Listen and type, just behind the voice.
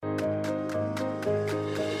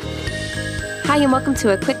Hi, and welcome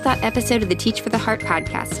to a quick thought episode of the Teach for the Heart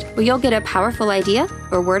podcast, where you'll get a powerful idea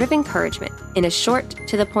or word of encouragement in a short,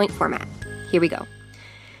 to-the-point format. Here we go.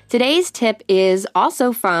 Today's tip is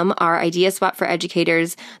also from our Idea Swap for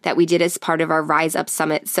Educators that we did as part of our Rise Up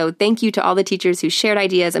Summit. So thank you to all the teachers who shared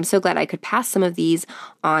ideas. I'm so glad I could pass some of these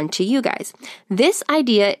on to you guys. This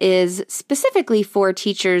idea is specifically for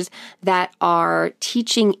teachers that are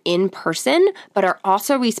teaching in person, but are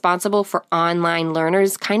also responsible for online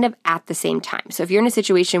learners kind of at the same time. So if you're in a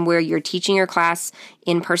situation where you're teaching your class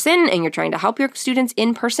in person and you're trying to help your students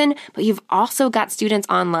in person, but you've also got students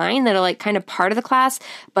online that are like kind of part of the class,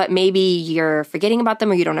 but maybe you're forgetting about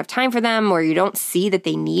them or you don't have time for them or you don't see that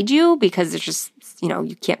they need you because it's just,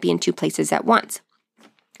 you can't be in two places at once.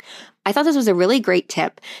 I thought this was a really great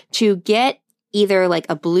tip to get either like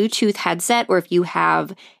a Bluetooth headset or if you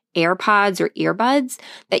have AirPods or earbuds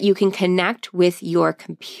that you can connect with your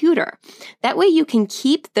computer. That way you can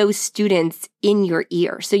keep those students in your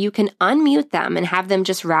ear. So you can unmute them and have them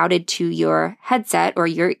just routed to your headset or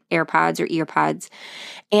your AirPods or earpods.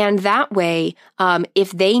 And that way,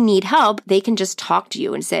 if they need help, they can just talk to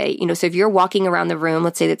you and say, so if you're walking around the room,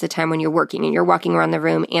 let's say that's a time when you're working and you're walking around the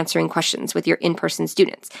room answering questions with your in-person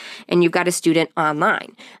students, and you've got a student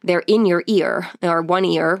online, they're in your ear or one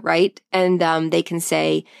ear, right? And they can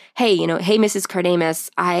say, hey, hey, Mrs. Cardamus,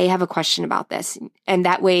 I have a question about this. And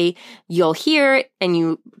that way you'll hear it and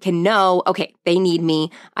you can know, okay, they need me.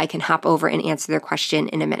 I can hop over and answer their question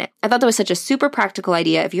in a minute. I thought that was such a super practical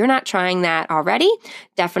idea. If you're not trying that already,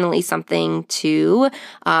 definitely something to,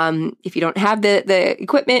 if you don't have the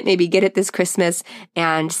equipment, maybe get it this Christmas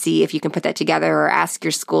and see if you can put that together or ask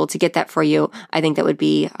your school to get that for you. I think that would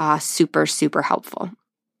be super, super helpful.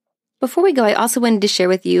 Before we go, I also wanted to share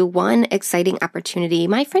with you one exciting opportunity.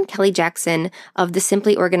 My friend Kelly Jackson of the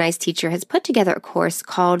Simply Organized Teacher has put together a course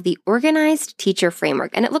called the Organized Teacher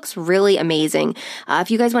Framework, and it looks really amazing. If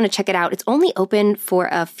you guys want to check it out, it's only open for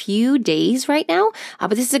a few days right now,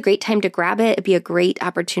 but this is a great time to grab it. It'd be a great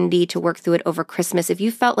opportunity to work through it over Christmas. If you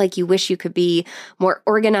felt like you wish you could be more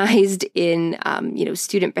organized in,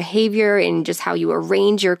 student behavior and just how you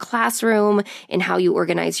arrange your classroom and how you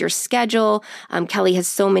organize your schedule, Kelly has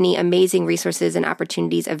so many amazing resources and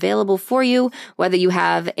opportunities available for you, whether you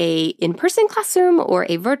have a in-person classroom or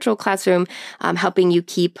a virtual classroom, helping you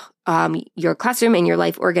keep your classroom and your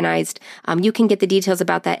life organized. You can get the details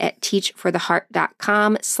about that at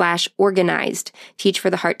teachfortheheart.com/organized.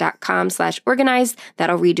 Teachfortheheart.com/organized.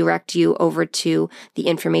 That'll redirect you over to the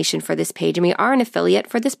information for this page. And we are an affiliate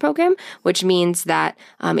for this program, which means that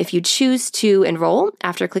if you choose to enroll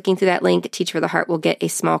after clicking through that link, Teach for the Heart will get a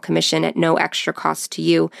small commission at no extra cost to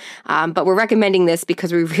you. But we're recommending this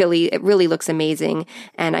because it really looks amazing.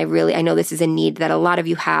 And I know this is a need that a lot of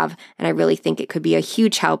you have. And I really think it could be a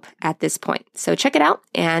huge help at this point. So check it out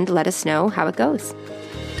and let us know how it goes.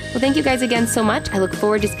 Well, thank you guys again so much. I look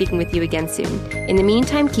forward to speaking with you again soon. In the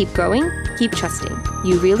meantime, keep growing, keep trusting.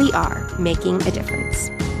 You really are making a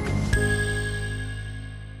difference.